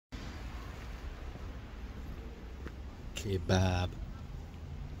Kebab.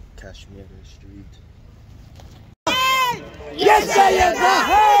 Kashmir Street. Jeszcze jedna!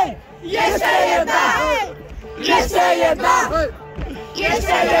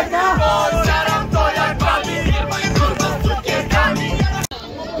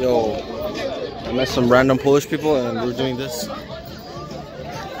 Yo, I met some random Polish people and we're doing this.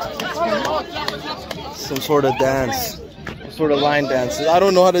 Some sort of dance. Some sort of line dance. I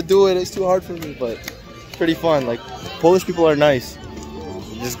don't know how to do it, it's too hard for me, but it's pretty fun. Like, Polish people are nice.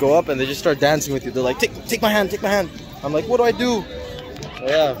 You just go up and they just start dancing with you. They're like, take my hand, take my hand. I'm like, what do I do?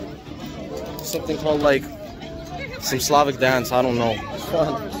 Yeah. Something called like some Slavic dance, I don't know. It's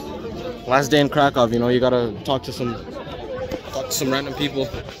fun. Last day in Krakow, you know, you gotta talk to some random people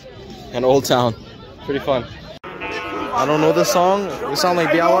in Old Town. Pretty fun. I don't know this song. We sound like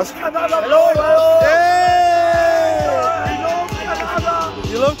Biawas. Hey!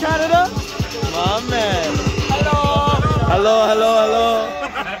 You love Canada? My man. Hello, hello, hello.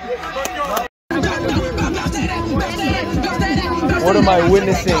 What am I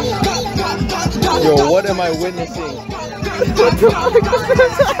witnessing? Yo, what am I witnessing? What the fuck is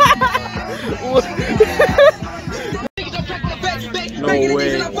this? No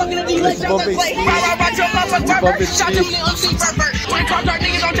way. Let's bump it speed. Bump it speed.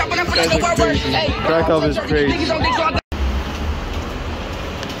 Krakow is crazy.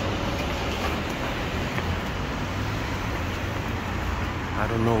 I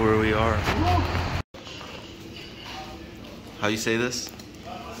don't know where we are. How you say this?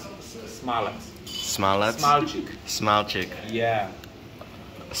 Smalec. Smalec? Smalczyk. Smalczyk. Yeah.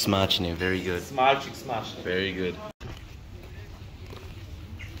 Smaczny, very good. Smalczyk, smaczny. Very good.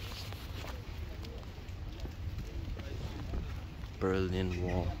 Berlin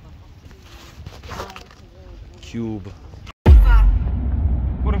Wall. Cube.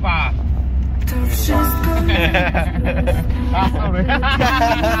 Kurwa!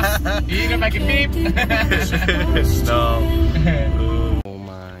 You gonna make it beep? No. Coal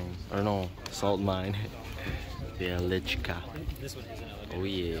mine. Or no, salt mine. Wieliczka. Oh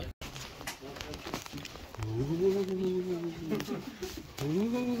yeah.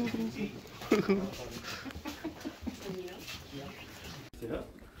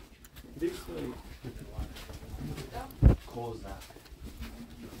 Kozak.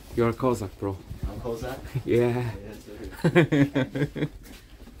 You're a Cossack, bro. I'm Kozak? Yeah.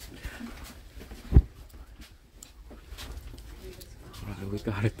 Right, we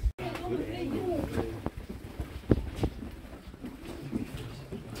got it.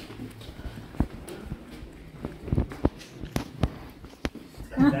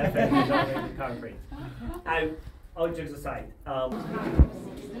 Concrete. All jokes aside,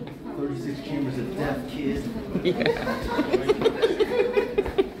 36 chambers of death, kid.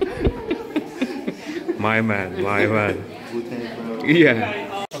 My man, my man.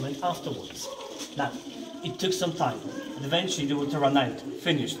 Yeah. and afterwards. Now, it took some time, and eventually they were to run out,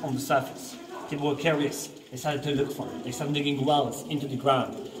 finished on the surface. People were curious. They started to look for it. They started digging wells into the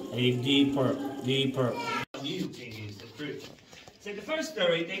ground. They dig deeper, deeper. The new thing is the fruit. So the first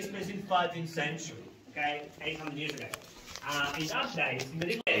story takes place in the 13th century, okay, 800 years ago. In that days,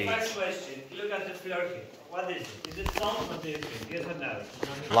 medieval. First question, look at the floor here. What is it? Is it salt or different? Yes or no?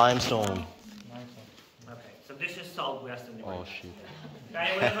 Limestone. Okay, so this is salt we are studying. Oh shit.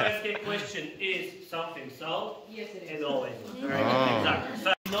 Okay, whenever I ask a question, is something salt? Yes, it is. It always is. Very good, exactly.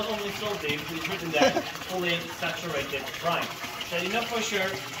 So not only salty, it's written there, fully saturated brine. So you know for sure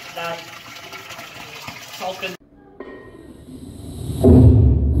that salt can.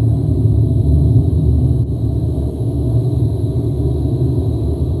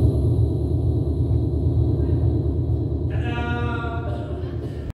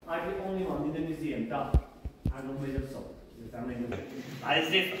 It's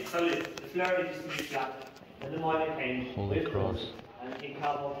different. So look, the floor is just to be flat, and the miner came with cross, and he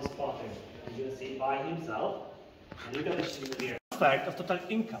carved out this pattern. You're going to see it by himself, and you're going to see here. The fact of total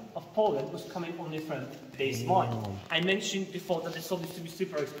income of Poland was coming only from this mine. I mentioned before that the salt used to be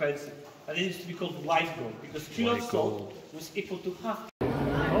super expensive, and it used to be called white gold, because a kilo of salt was equal to half.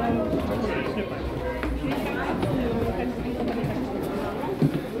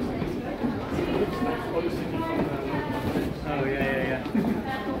 Oh yeah.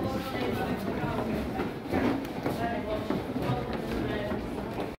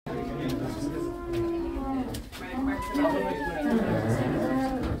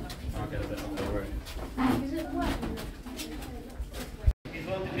 It's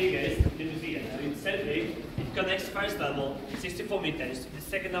one of the biggest in the museum. It's so big, it connects first level 64 meters to the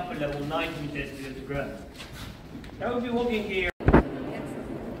second upper level 90 meters below the ground. I will be walking here.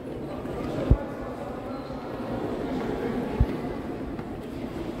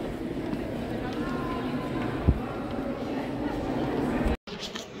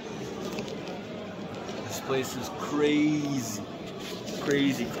 place is crazy.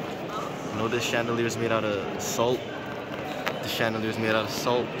 Crazy. You know this chandelier is made out of salt? The chandelier is made out of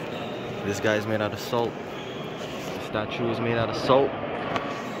salt. This guy is made out of salt. The statue is made out of salt.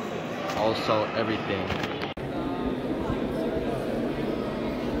 All salt, everything.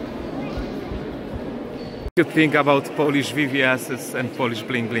 You think about Polish VVS's and Polish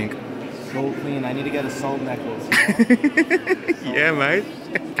bling bling? So clean. I need to get a salt necklace. Yeah, mate.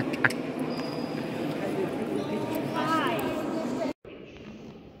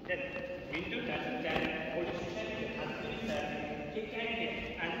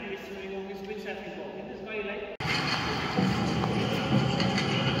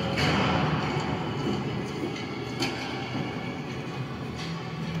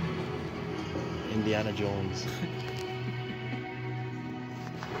 Indiana Jones.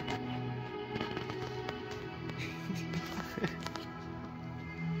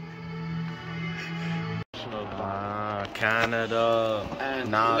 Canada.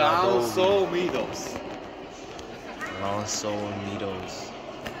 And Los Unidos. Unidos.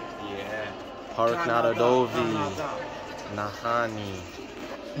 Yeah. Park Nadadovi. Nahani.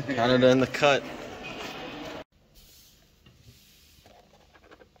 Canada in the cut.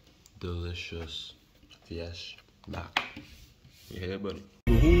 Delicious. Yes. Back. Yeah, buddy.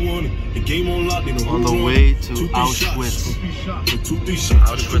 On the way to Auschwitz.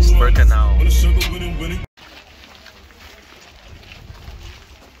 Auschwitz, Birkenau.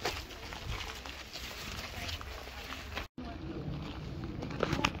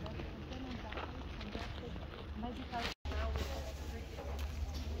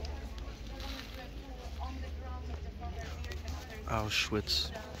 Auschwitz.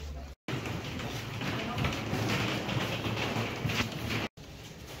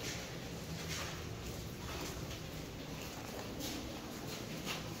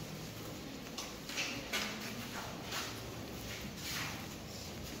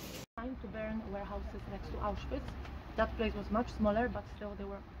 To burn warehouses next to Auschwitz. That place was much smaller, but still there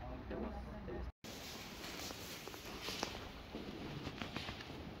was.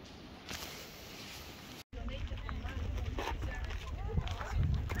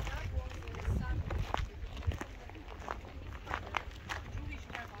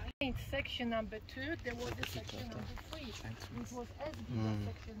 In section number 2, there was a section number 3, which was as big as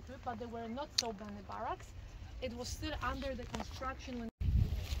section 2, but they were not so many barracks. It was still under the construction when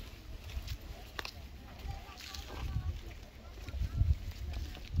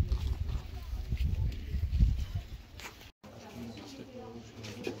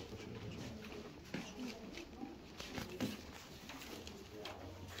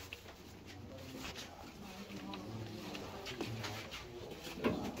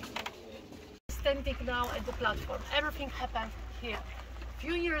standing now at the platform. Everything happened here. A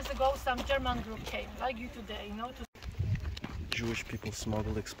few years ago, some German group came, like you today, you know. Jewish people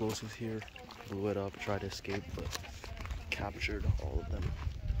smuggled explosives here, blew it up, tried to escape, but captured all of them.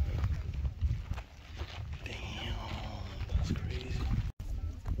 Damn, that's crazy.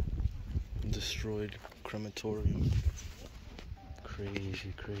 Destroyed crematorium.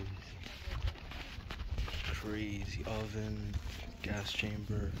 Crazy, crazy. Crazy oven, gas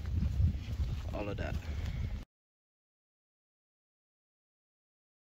chamber, all of that.